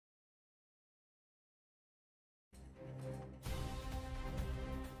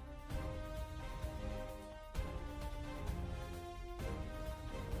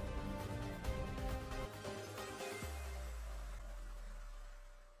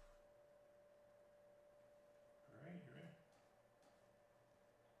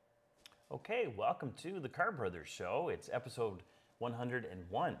Okay, welcome to the Carr Brothers Show. It's episode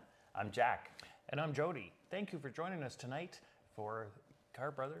 101. I'm Jack. And I'm Jody. Thank you for joining us tonight for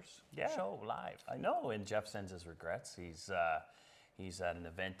Carr Brothers Show live. I know, and Jeff sends his regrets. He's at an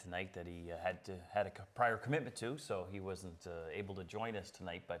event tonight that he had a prior commitment to, so he wasn't able to join us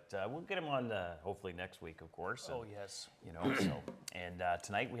tonight. But we'll get him on hopefully next week, of course. Oh yes. You know. So and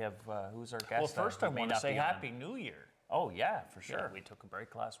tonight we have who's our guest? Well, first I want to say Happy New Year. Oh yeah, for sure. Yeah, we took a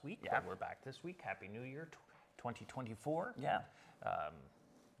break last week, but we're back this week. Happy New Year, 2024. Yeah.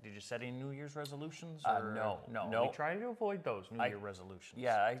 Did you set any New Year's resolutions? No. We try to avoid those New Year resolutions.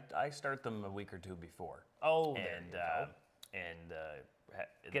 Yeah, I start them a week or two before. Oh, and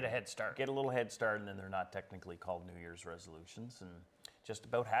get a head start. Get a little head start, and then they're not technically called New Year's resolutions, and just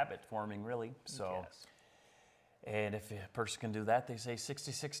about habit forming, really. So, yes. And if a person can do that, they say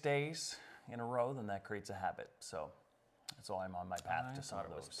 66 days in a row, then that creates a habit. So, that's all I'm on my path to some of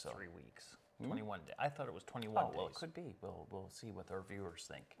those. I thought it was 3 weeks. 21 days. I thought it was 21 days. Well, it could be. We'll see what our viewers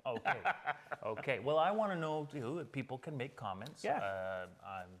think. Okay. Okay. Well, I want to know too if people can make comments. Yeah.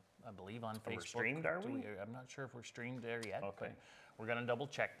 I believe on Facebook. We're streamed, are we? I'm not sure if we're streamed there yet. Okay. But we're gonna double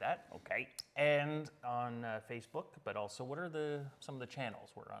check that. Okay. And on Facebook, but also what are some of the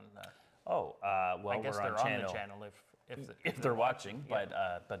channels we're on? Well, I guess we're they're on the channel if they're watching.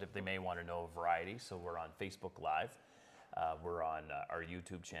 Yeah. But if they may want to know a variety, so we're on Facebook Live. We're on our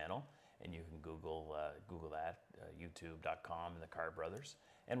YouTube channel. And you can Google that, youtube.com and the Carr Brothers.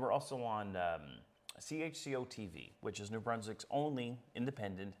 And we're also on CHCO TV, which is New Brunswick's only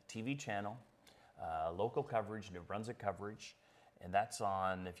independent TV channel, local coverage, New Brunswick coverage. And that's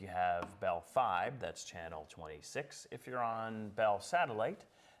on, if you have Bell 5, that's channel 26. If you're on Bell Satellite,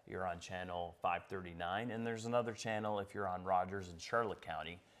 you're on channel 539. And there's another channel if you're on Rogers in Charlotte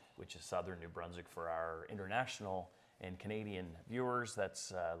County, which is southern New Brunswick for our international and Canadian viewers.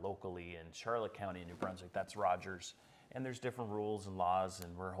 That's locally in Charlotte County, New Brunswick. That's Rogers. And there's different rules and laws,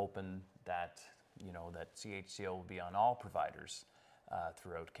 and we're hoping that that CHCO will be on all providers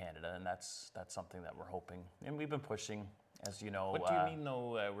throughout Canada, and that's something that we're hoping. And we've been pushing, as you know. What do you mean,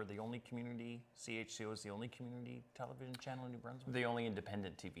 though? We're the only CHCO is the only community television channel in New Brunswick? The only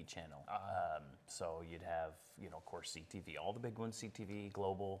independent TV channel. So you'd have, of course, CTV, all the big ones, CTV,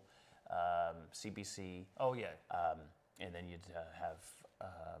 Global, CBC. Oh yeah. And then you'd have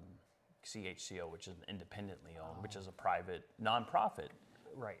CHCO, which is independently owned, which is a private nonprofit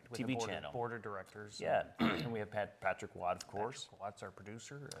TV channel. Board of directors. Yeah, and we have Patrick Watt, of course. Patrick Watt's our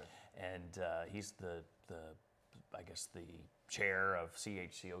producer, and he's the chair of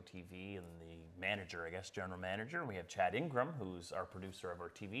CHCO TV and the manager, general manager. And we have Chad Ingram, who's our producer of our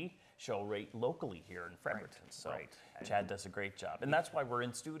TV show right locally here in Fredericton. Chad does a great job. And that's why we're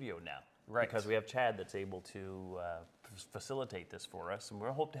in studio now. Right. Because we have Chad that's able to facilitate this for us. And we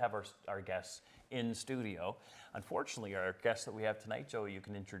hope to have our guests in studio. Unfortunately, our guest that we have tonight, Joe, you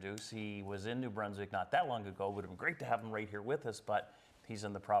can introduce. He was in New Brunswick not that long ago. It would have been great to have him right here with us, but he's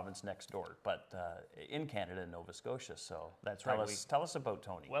in the province next door, but in Canada, in Nova Scotia. So that's right. Tell us about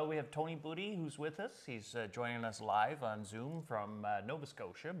Tony. Well, we have Tony BUTI, who's with us. He's joining us live on Zoom from Nova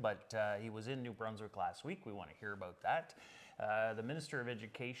Scotia, but he was in New Brunswick last week. We want to hear about that. The Minister of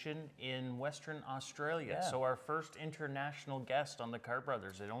Education in Western Australia. Yeah. So our first international guest on the Carr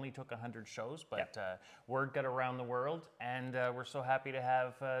Brothers. It only took 100 shows, but word got around the world, and we're so happy to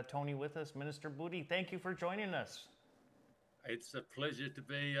have Tony with us. Minister BUTI, thank you for joining us. It's a pleasure to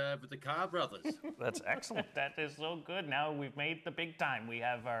be with the Carr Brothers. That's excellent. That is so good. Now we've made the big time. We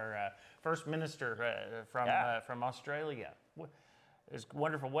have our first minister from Australia. It's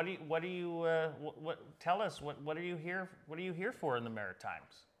wonderful. Tell us what are you here? What are you here for in the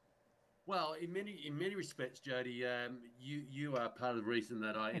Maritimes? Well, in many respects, Jody, you are part of the reason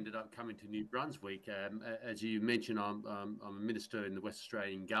that I ended up coming to New Brunswick. As you mentioned, I'm a minister in the West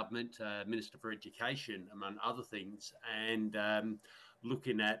Australian government, Minister for Education, among other things, and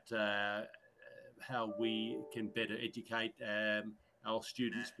looking at how we can better educate our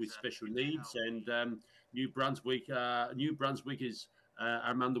students with special needs. And New Brunswick is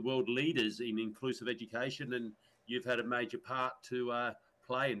among the world leaders in inclusive education, and you've had a major part to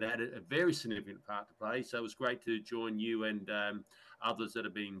play, and they had a very significant part to play. So it was great to join you and others that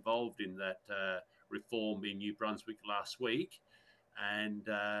have been involved in that reform in New Brunswick last week. And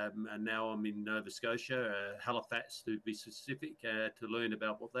now I'm in Nova Scotia, Halifax to be specific, to learn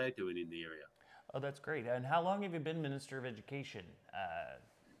about what they're doing in the area. Oh, that's great. And how long have you been Minister of Education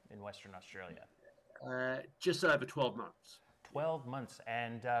in Western Australia? Just over 12 months. 12 months.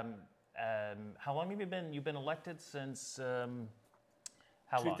 And how long have you been? You've been elected since...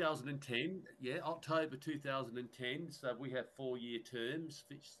 How long? 2010, yeah, October 2010. So we have 4-year terms,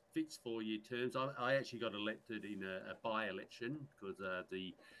 fixed 4-year terms. I actually got elected in a by-election because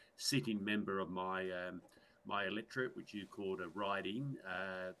the sitting member of my electorate, which you called a riding,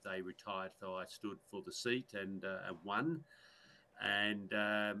 they retired, so I stood for the seat and won. And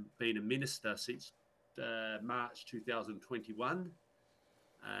been a minister since March 2021,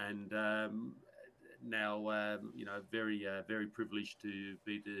 and now very privileged to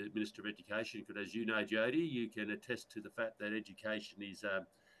be the Minister of Education. Because as you know, Jody, you can attest to the fact that education is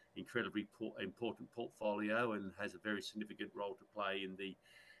incredibly important portfolio and has a very significant role to play in the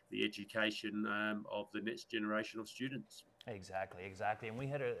education of the next generation of students. Exactly, exactly. And we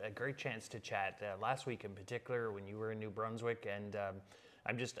had a great chance to chat last week in particular when you were in New Brunswick, and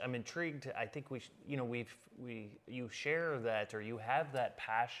I'm intrigued. I think you share that, or you have that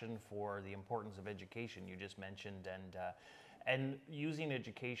passion for the importance of education you just mentioned, and using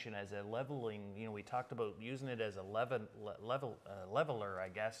education as a leveling. We talked about using it as a leveler, I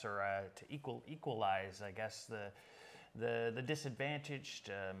guess, or to equalize, I guess, the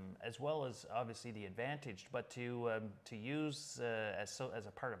disadvantaged, as well as obviously the advantaged, but to use as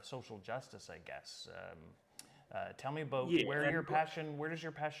a part of social justice, I guess. Tell me about where does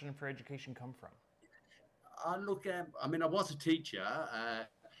your passion for education come from? I mean, I was a teacher,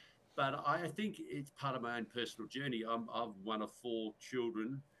 but I think it's part of my own personal journey. I'm one of 4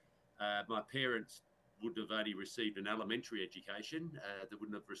 children. My parents would have only received an elementary education. They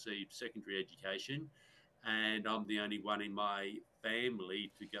wouldn't have received secondary education. And I'm the only one in my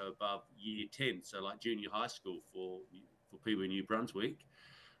family to go above year 10, so like junior high school for people in New Brunswick.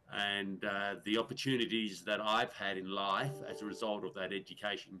 And the opportunities that I've had in life as a result of that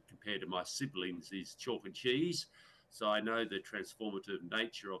education compared to my siblings is chalk and cheese. So I know the transformative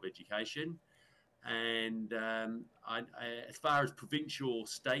nature of education. And as far as provincial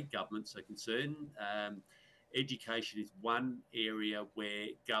state governments are concerned, education is one area where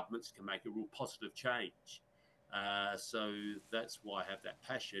governments can make a real positive change. So that's why I have that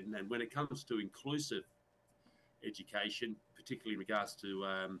passion. And when it comes to inclusive education, particularly in regards to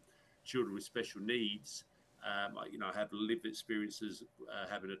children with special needs, I have lived experiences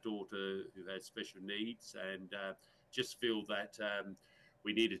having a daughter who had special needs, and just feel that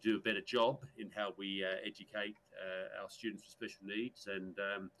we need to do a better job in how we educate our students with special needs. And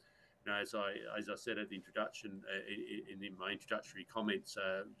as I said at the introduction, in my introductory comments,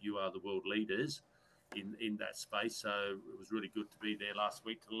 you are the world leaders in that space. So it was really good to be there last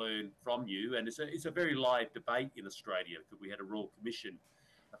week to learn from you. And it's a very live debate in Australia, because we had a Royal Commission,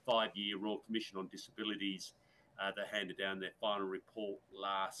 a 5-year Royal Commission on Disabilities, that handed down their final report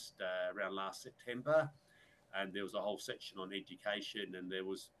around last September. And there was a whole section on education, and there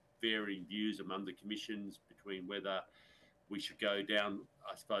was varying views among the commissions between whether we should go down,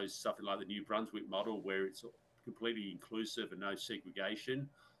 I suppose, something like the New Brunswick model, where it's completely inclusive and no segregation,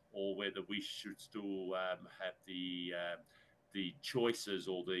 or whether we should still have the choices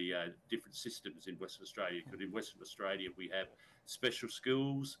or the different systems in Western Australia. Because in Western Australia, we have special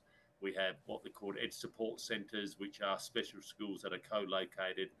schools, we have what they call ed support centres, which are special schools that are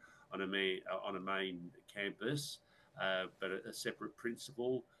co-located on a main campus, but a separate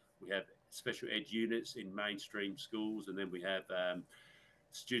principal. We have special ed units in mainstream schools, and then we have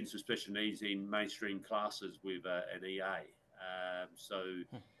students with special needs in mainstream classes with an EA. So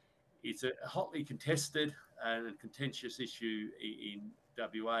it's a hotly contested and contentious issue in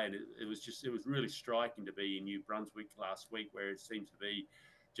WA, and it was really striking to be in New Brunswick last week, where it seems to be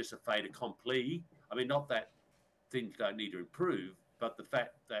just a fait accompli. I mean, not that things don't need to improve, but the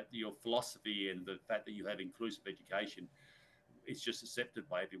fact that your philosophy and the fact that you have inclusive education is just accepted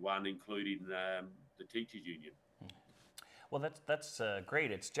by everyone, including the teachers union. Well, that's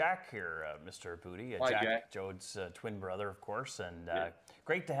great. It's Jack here, Mr. BUTI. Hi, Jack. Jode's twin brother, of course, and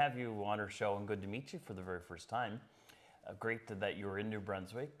great to have you on our show, and good to meet you for the very first time. Great that you were in New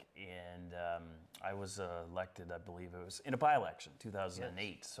Brunswick, and I was elected, I believe it was in a by-election,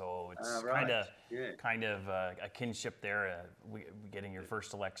 2008. Yes. So it's kind of a kinship there, getting your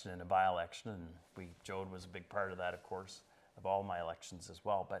first election in a by-election, and Jode was a big part of that, of course, of all my elections as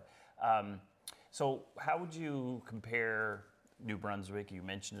well. But so how would you compare New Brunswick? You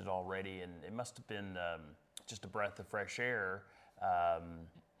mentioned it already, and it must have been just a breath of fresh air.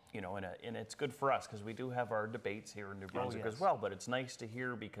 And it's good for us because we do have our debates here in New Brunswick as well, but it's nice to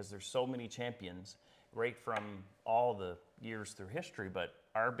hear because there's so many champions right from all the years through history. But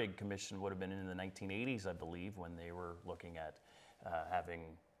our big commission would have been in the 1980s, I believe, when they were looking at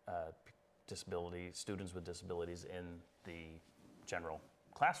having students with disabilities in the general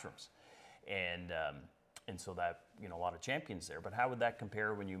classrooms. And so that a lot of champions there. But how would that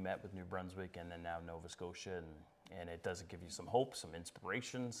compare when you met with New Brunswick and then now Nova Scotia, and it doesn't give you some hope, some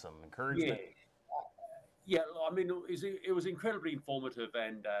inspiration, some encouragement? Yeah, I mean, it was incredibly informative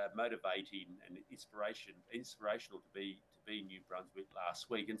and motivating and inspirational to be in New Brunswick last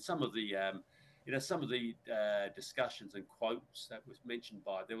week. And some of the discussions and quotes that was mentioned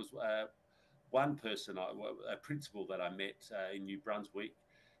by there was one person, a principal that I met in New Brunswick,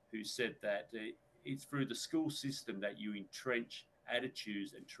 who said that it's through the school system that you entrench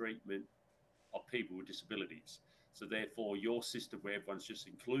attitudes and treatment of people with disabilities. So therefore, your system where everyone's just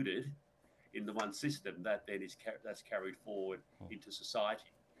included in the one system, that then that's carried forward into society.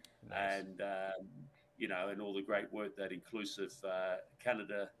 Nice. And and all the great work that Inclusive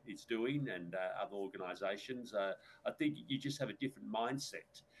Canada is doing and other organisations. I think you just have a different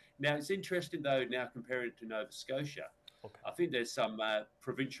mindset. Now it's interesting though. Now comparing it to Nova Scotia, okay. I think there's some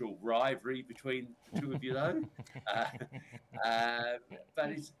provincial rivalry between the two of you though.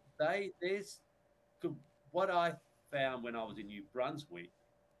 But there's what I found when I was in New Brunswick.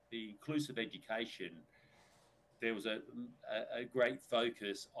 The inclusive education, there was a great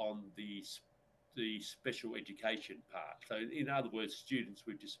focus on the special education part. So in other words, students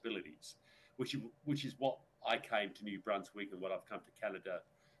with disabilities, which is what I came to New Brunswick and what I've come to Canada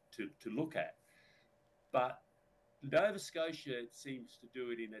to look at. But Nova Scotia seems to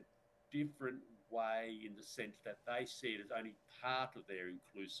do it in a different way in the sense that they see it as only part of their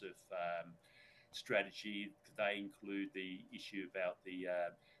inclusive strategy. They include the issue about the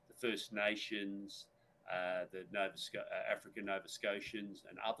First Nations, the African Nova Scotians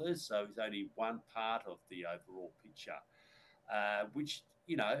and others. So it's only one part of the overall picture, which,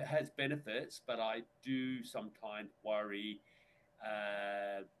 has benefits, but I do sometimes worry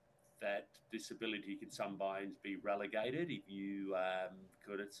that disability can sometimes be relegated. If you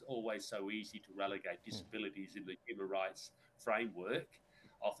could, it's always so easy to relegate disabilities in the human rights framework.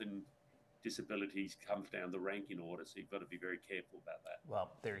 Often disabilities comes down the ranking order, so you've got to be very careful about that.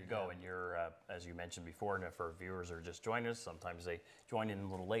 Well, there you go. And you're, as you mentioned before, and if our viewers are just joining us, sometimes they join in a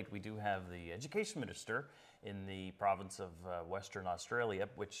little late. We do have the Education Minister in the province of Western Australia,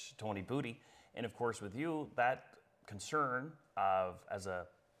 which Tony BUTI, and of course with you, that concern of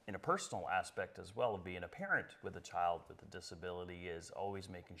in a personal aspect as well of being a parent with a child with a disability is always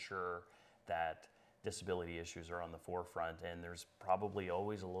making sure that disability issues are on the forefront, and there's probably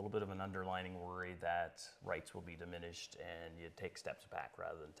always a little bit of an underlining worry that rights will be diminished and you take steps back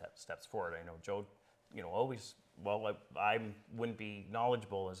rather than steps forward. I know Joe, always, I wouldn't be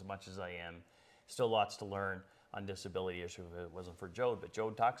knowledgeable as much as I am. Still lots to learn on disability issues if it wasn't for Joe, but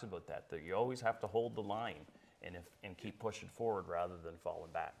Joe talks about that you always have to hold the line and keep pushing forward rather than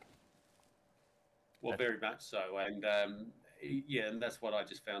falling back. Well, very much so, and and that's what I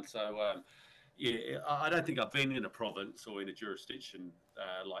just found. So I don't think I've been in a province or in a jurisdiction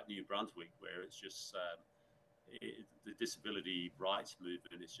like New Brunswick where it's just the disability rights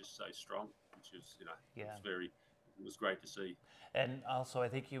movement is just so strong, which is it was great to see. And also, I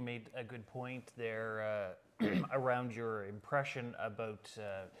think you made a good point there around your impression about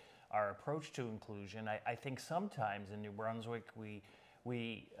our approach to inclusion. I think sometimes in New Brunswick we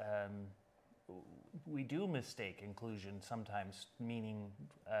do mistake inclusion sometimes meaning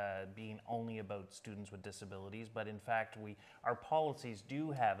being only about students with disabilities, but in fact our policies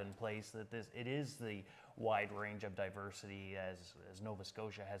do have in place that it is the wide range of diversity as Nova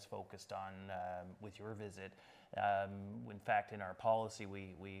Scotia has focused on with your visit. In fact, in our policy,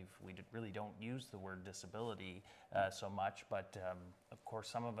 we really don't use the word disability so much, but of course,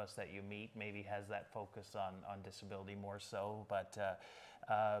 some of us that you meet maybe has that focus on disability more so, but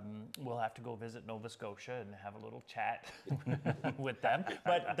we'll have to go visit Nova Scotia and have a little chat with them.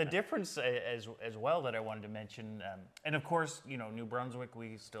 But the difference as well that I wanted to mention, and of course, New Brunswick,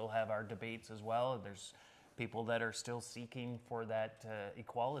 we still have our debates as well. There's people that are still seeking for that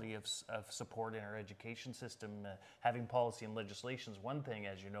equality of support in our education system. Having policy and legislation is one thing,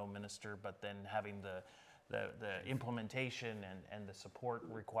 as you know, Minister, but then having the implementation and the support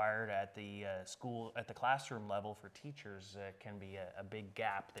required at the classroom level for teachers can be a big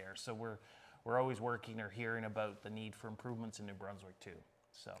gap there. So we're always working or hearing about the need for improvements in New Brunswick too.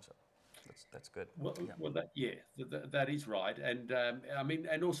 So that's good. That is right. And I mean,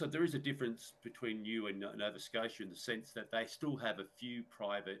 and also there is a difference between you and Nova Scotia in the sense that they still have a few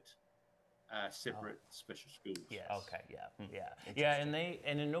private separate special schools. Yes. Okay. Yeah. And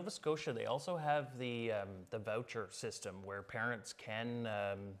in Nova Scotia they also have the voucher system where parents can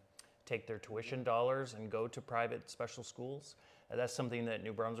take their tuition dollars and go to private special schools. That's something that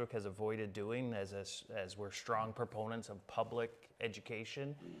New Brunswick has avoided doing as we're strong proponents of public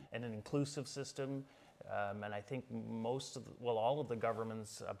education and an inclusive system. And I think all of the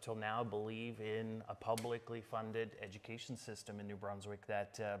governments up till now believe in a publicly funded education system in New Brunswick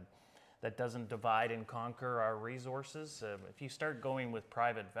that doesn't divide and conquer our resources. If you start going with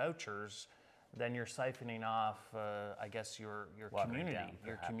private vouchers, then you're siphoning off, I guess, your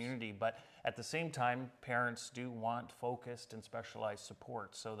community. But at the same time, parents do want focused and specialized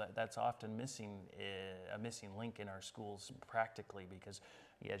support. So that's often missing, a missing link in our schools practically, because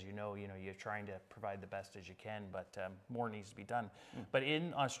as you know, you're trying to provide the best as you can, but more needs to be done. But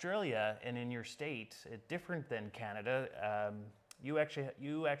in Australia and in your state, different than Canada,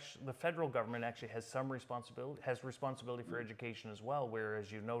 the federal government actually has some responsibility for education as well,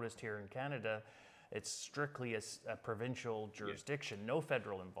 whereas you noticed here in Canada, it's strictly a provincial jurisdiction, no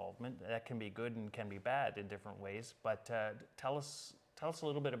federal involvement. That can be good and can be bad in different ways, but tell us a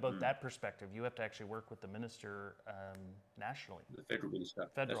little bit about that perspective. You have to actually work with the minister nationally. The federal minister.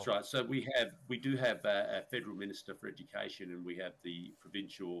 Federal. That's right. So we do have a federal minister for education, and we have the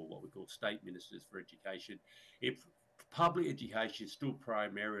provincial, what we call state ministers for education. If public education is still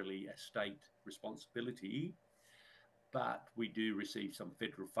primarily a state responsibility, but we do receive some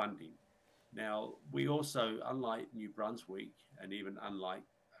federal funding. Now, we also, unlike New Brunswick and even unlike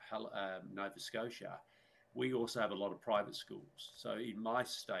Nova Scotia, we also have a lot of private schools. So in my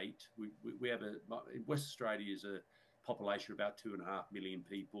state, we have in West Australia is a population of about 2.5 million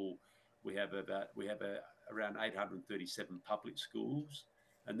people. We have around 837 public schools,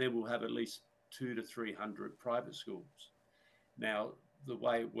 and then we'll have at least 200 to 300 private schools. Now, the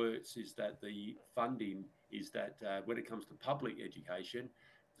way it works is that the funding is that when it comes to public education,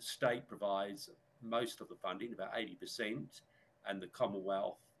 the state provides most of the funding, about 80%, and the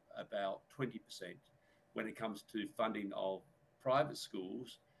Commonwealth about 20%. When it comes to funding of private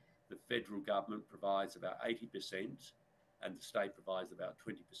schools, the federal government provides about 80% and the state provides about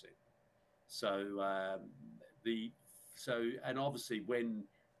 20%. And obviously when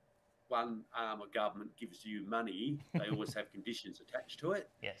one arm of government gives you money, they always have conditions attached to it.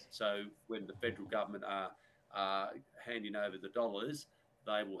 Yes. So when the federal government are handing over the dollars,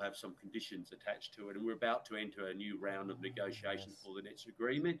 they will have some conditions attached to it. And we're about to enter a new round of negotiations for the next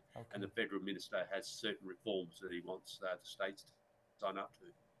agreement. Okay. And the federal minister has certain reforms that he wants the states to sign up to.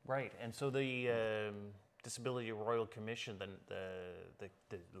 Right. And so the Disability Royal Commission, the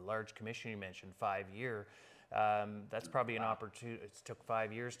large commission you mentioned, 5-year, that's probably an opportunity. It took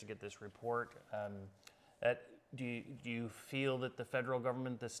 5 years to get this report. Do you feel that the federal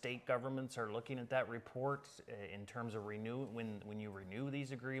government, the state governments are looking at that report in terms of when you renew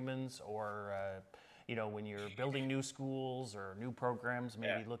these agreements, or when you're building new schools or new programs,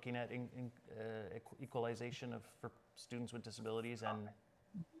 maybe looking at equalization for students with disabilities and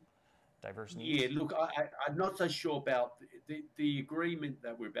diverse needs? Yeah, look, I'm not so sure about the agreement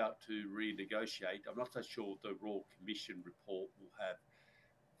that we're about to renegotiate. I'm not so sure the Royal Commission report will have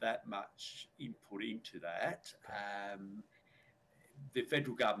that much input into that. The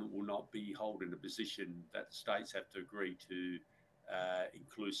federal government will not be holding a position that the states have to agree to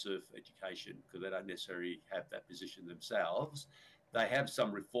inclusive education, because they don't necessarily have that position themselves. They have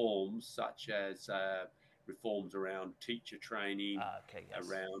some reforms, such as reforms around teacher training,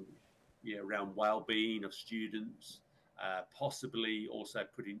 around well-being of students, possibly also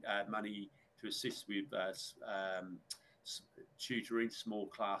putting money to assist with tutoring, small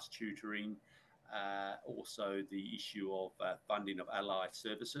class tutoring, also the issue of funding of allied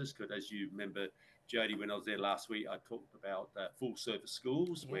services, because as you remember, Jody, when I was there last week, I talked about full service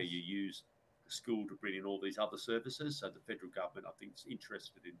schools, where you use the school to bring in all these other services. So the federal government, I think, is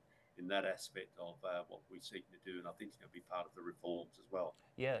interested in that aspect of what we're seeking to do, and I think it's going to be part of the reforms as well.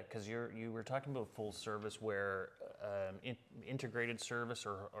 Yeah, because you were talking about full service, where integrated service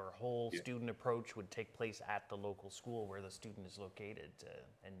or whole student approach would take place at the local school where the student is located,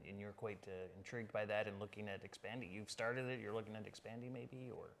 and you're quite intrigued by that and looking at expanding. You've started it. You're looking at expanding, maybe,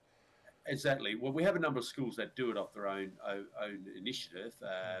 or. Exactly. Well, we have a number of schools that do it off their own initiative.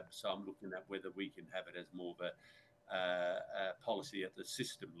 So I'm looking at whether we can have it as more of a policy at the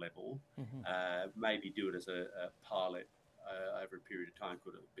system level, maybe do it as a pilot over a period of time.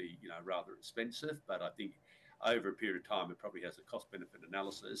 Could it be, rather expensive? But I think over a period of time, it probably has a cost-benefit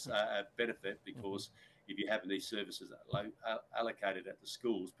analysis benefit, because if you're having these services allocated at the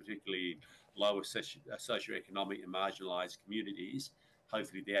schools, particularly in lower socioeconomic and marginalised communities,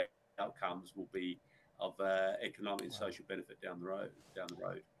 hopefully the outcomes will be of economic and social benefit down the road.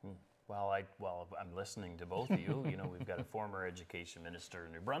 Well, I'm listening to both of you. We've got a former education minister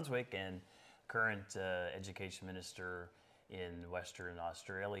in New Brunswick and current education minister in Western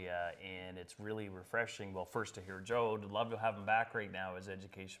Australia, and it's really refreshing. Well, first to hear Joe, I'd love to have him back right now as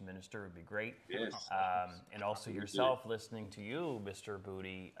Education Minister. Would be great. Yes. And also yourself, listening to you, Mr.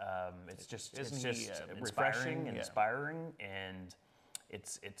 BUTI. It's just refreshing and inspiring, and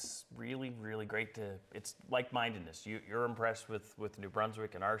it's really, really great to. It's like-mindedness. You're impressed with New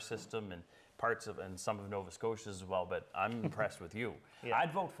Brunswick and our system and parts of and some of Nova Scotia as well, but I'm impressed with you. Yeah.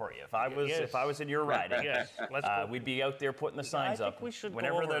 I'd vote for you if I was in your riding. Yes. We'd be out there putting the signs up. We should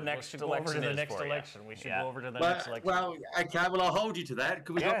whenever the next election is. We should go over to the next election. Well, okay. Well, I'll hold you to that.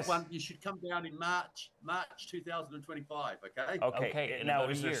 We got one. You should come down in March 2025. Okay. Okay. Now,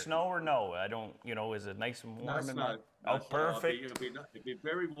 is there snow or no? I don't. Is it nice and warm? No snow. Oh, perfect. It'll be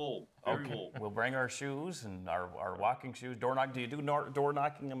very warm. Very warm. We'll bring our shoes and our walking shoes. Door knock. Do you do door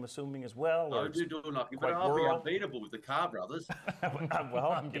knocking? I'm assuming as well. I do door knocking, but I'll be unbeatable with the Carr brothers.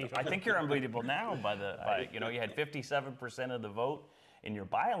 Well, I think you're unbeatable now. You had 57% of the vote in your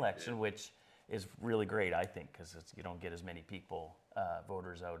by-election, which is really great, I think, because you don't get as many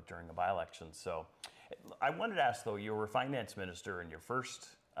voters out during a by-election. So, I wanted to ask though, you were finance minister in your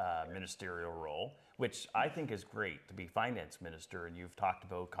first ministerial role, which I think is great to be finance minister, and you've talked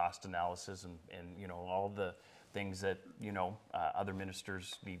about cost analysis and all the things that other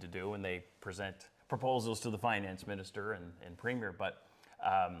ministers need to do, and they present proposals to the finance minister and premier. But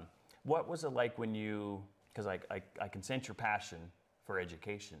what was it like when because I can sense your passion for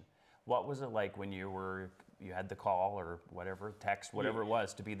education. What was it like when you had the call or whatever, text, whatever it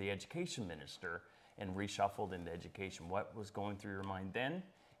was, to be the education minister and reshuffled into education? What was going through your mind then,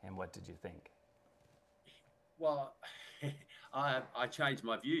 and what did you think? Well, I changed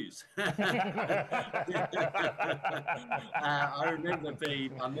my views. I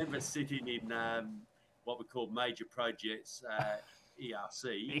remember sitting in what we call major projects,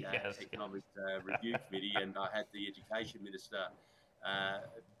 ERC, Economic Review Committee, and I had the education minister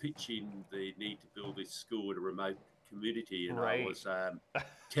pitching the need to build this school in a remote community, and I was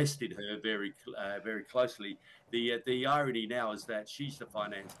tested her very closely. The irony now is that she's the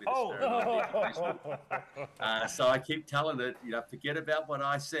finance minister. So I keep telling her, forget about what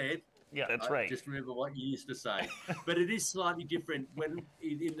I said. Yeah, that's right. Just remember what you used to say. But it is slightly different when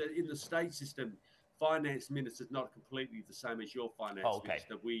in the state system. Finance minister is not completely the same as your finance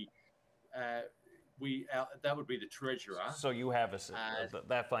minister. That would be the treasurer. So you have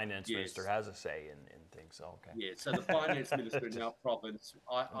that finance minister has a say in things. Okay. Yeah. So the finance minister in our province,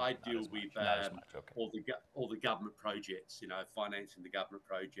 I deal with all the government projects. Financing the government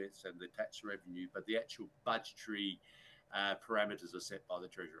projects and the tax revenue, but the actual budgetary parameters are set by the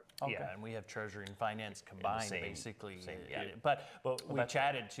treasurer. Okay. Yeah, and we have treasury and finance combined, basically. But we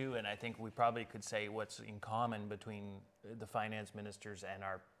chatted too, and I think we probably could say what's in common between the finance ministers and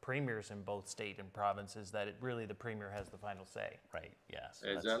our premiers in both state and province is that the premier has the final say. Right. Yes.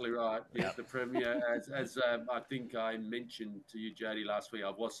 Exactly right. Yes, the premier, as I think I mentioned to you, Jody, last week,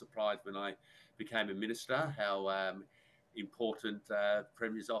 I was surprised when I became a minister how important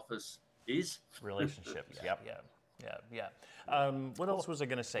premier's office is. Relationships. Yeah. What else was I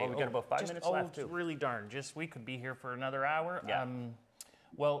going to say? Well, we got about 5 minutes left. Oh, really darn. We could be here for another hour. Yeah.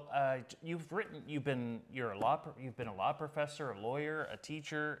 You've been a law professor, a lawyer, a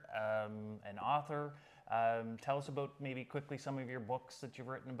teacher, an author. Tell us about maybe quickly some of your books that you've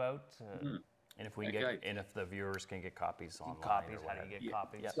written about. And if if the viewers can get copies online. How do you get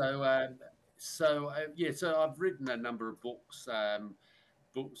copies? Yeah. So I've written a number of books on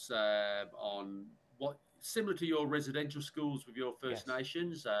what similar to your residential schools with your First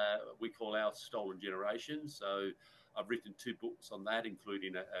Nations. We call ours Stolen Generations. So I've written 2 books on that,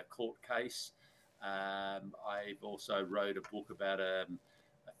 including a court case. I've also wrote a book about a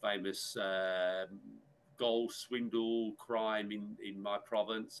famous gold swindle crime in my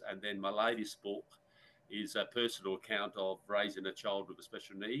province. And then my latest book is a personal account of raising a child with a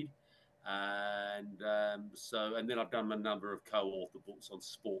special need. And then I've done a number of co-author books on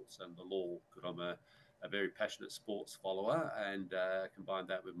sports and the law, because I'm a very passionate sports follower, and combine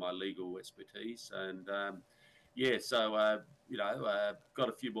that with my legal expertise. And got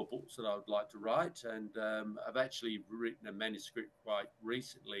a few more books that I would like to write. And I've actually written a manuscript quite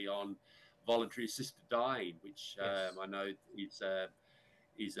recently on voluntary assisted dying, which I know is a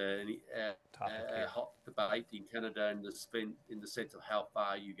hot debate in Canada in the sense of how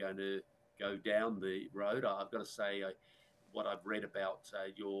far you're going to go down the road. I've got to say, what I've read about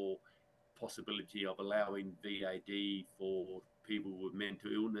your possibility of allowing VAD for people with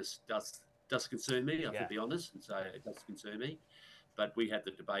mental illness does concern me. I have to be honest and say it does concern me. But we had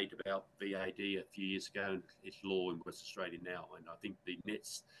the debate about VAD a few years ago, and it's law in Western Australia now. And I think the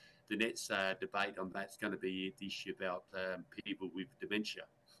the next debate on that's going to be the issue about people with dementia.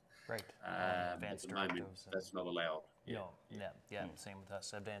 Right. At Advanced the moment, directives. that's not allowed. Yeah. No, yeah. Same with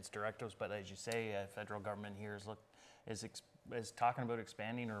us, advanced directives. But as you say, federal government here is talking about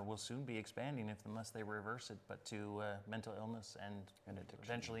expanding, or will soon be expanding, unless they reverse it, but to mental illness and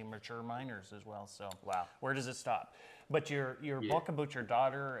eventually mature minors as well. So Wow. Where does it stop? But your book about your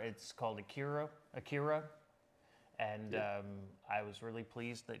daughter, it's called Akira. And I was really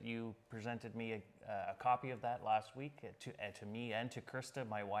pleased that you presented me a copy of that last week to me and to Krista,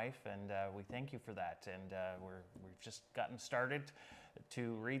 my wife, and we thank you for that. And we've just gotten started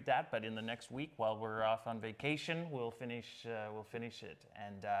to read that, but in the next week, while we're off on vacation, we'll finish it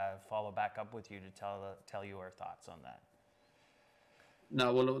and follow back up with you to tell you our thoughts on that.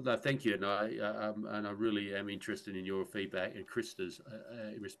 No, well, no, thank you, and I really am interested in your feedback and Krista's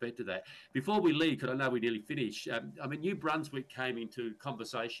in respect to that. Before we leave, because I know we nearly finished, I mean, New Brunswick came into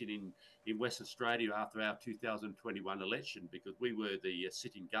conversation in Western Australia after our 2021 election because we were the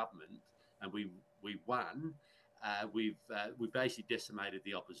sitting government and we won. We basically decimated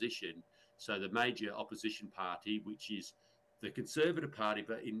the opposition. So the major opposition party, which is the Conservative Party,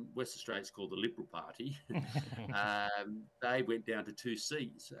 but in West Australia it's called the Liberal Party, they went down to 2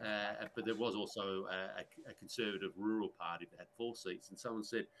 seats. But there was also a Conservative Rural Party that had 4 seats. And someone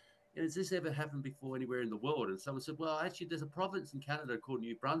said, has this ever happened before anywhere in the world? And someone said, well, actually, there's a province in Canada called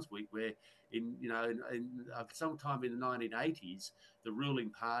New Brunswick where, sometime in the 1980s, the ruling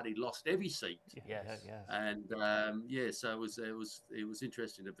party lost every seat. Yes. And so it was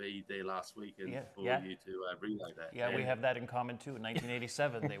interesting to be there last week and for you to relay that. Yeah, we have that in common too. In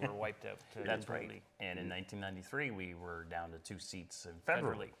 1987, they were wiped out. That's right. And in 1993, we were down to 2 seats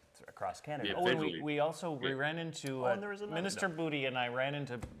federally across Canada. Yeah, we ran into Minister BUTI, and I ran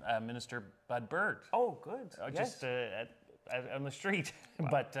into Minister Bud Bird. Oh, good. Just on the street. Wow.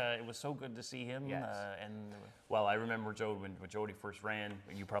 But it was so good to see him. Yes. Well, I remember Joe when Jody first ran.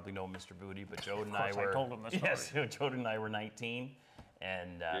 You probably know Mr. BUTI, but Joe and I were. I told him the story. Yes, Jody and I were 19,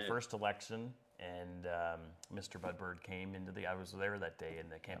 and first election, and Mr. Bud Bird came into I was there that day in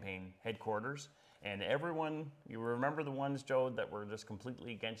the campaign headquarters, and everyone, you remember the ones, Joe, that were just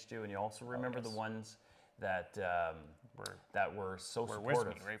completely against you, and you also remember the ones that were so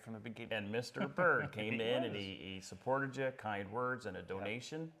supportive with me right from the beginning. And Mr. Bird came in and he supported you, kind words and a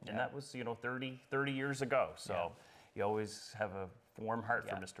donation, and that was 30 years ago. So you always have a warm heart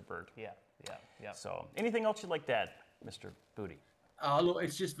for Mr. Bird. Yeah. So anything else you'd like to add, Mr. BUTI? Look,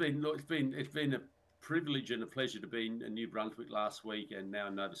 it's been a privilege and a pleasure to be in New Brunswick last week and now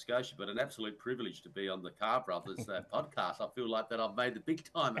in Nova Scotia, but an absolute privilege to be on the Carr Brothers podcast. I feel like that I've made the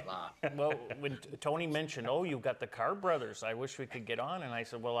big time at last. Well, when Tony mentioned, you've got the Carr Brothers, I wish we could get on, and I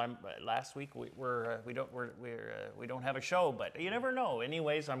said, well, last week we don't have a show, but you never know.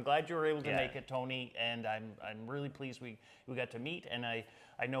 Anyways, I'm glad you were able to make it, Tony, and I'm really pleased we got to meet, and I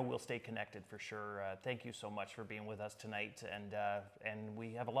know we'll stay connected for sure. Thank you so much for being with us tonight, and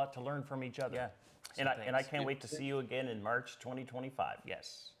we have a lot to learn from each other. Yeah. And I can't wait to see you again in March 2025.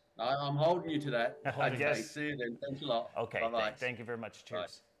 Yes. I'm holding you to that. Yes. See you then. Thanks a lot. Okay. Bye-bye. Thank you very much.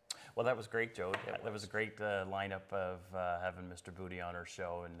 Cheers. Bye. Well, that was great, Joe. That was a great lineup of having Mr. BUTI on our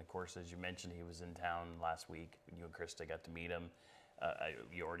show. And of course, as you mentioned, he was in town last week. You and Krista got to meet him.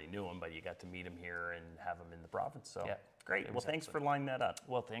 You already knew him, but you got to meet him here and have him in the province. So great. Well, thanks for lining that up.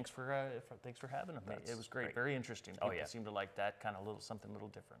 Well, thanks for having him. It was great. Very interesting. People seem to like that kind of something a little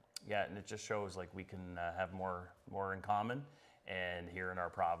different. Yeah, and it just shows like we can have more in common, and here in our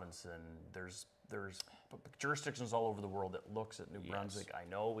province, and there's jurisdictions all over the world that looks at New Brunswick. I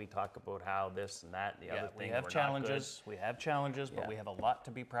know we talk about how this and that and the other thing. We have challenges. We have challenges, but we have a lot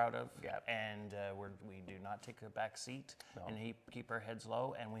to be proud of. Yeah. And we do not take a back seat and keep our heads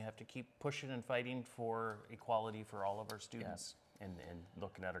low, and we have to keep pushing and fighting for equality for all of our students. Yes. And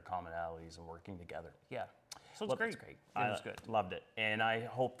looking at our commonalities and working together. Yeah. So it's great. Great. It was good. Loved it. And I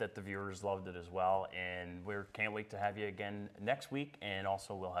hope that the viewers loved it as well. And we can't wait to have you again next week. And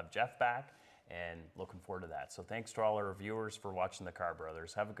also we'll have Jeff back, and looking forward to that. So thanks to all our viewers for watching the Carr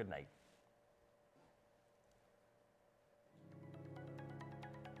Brothers. Have a good night.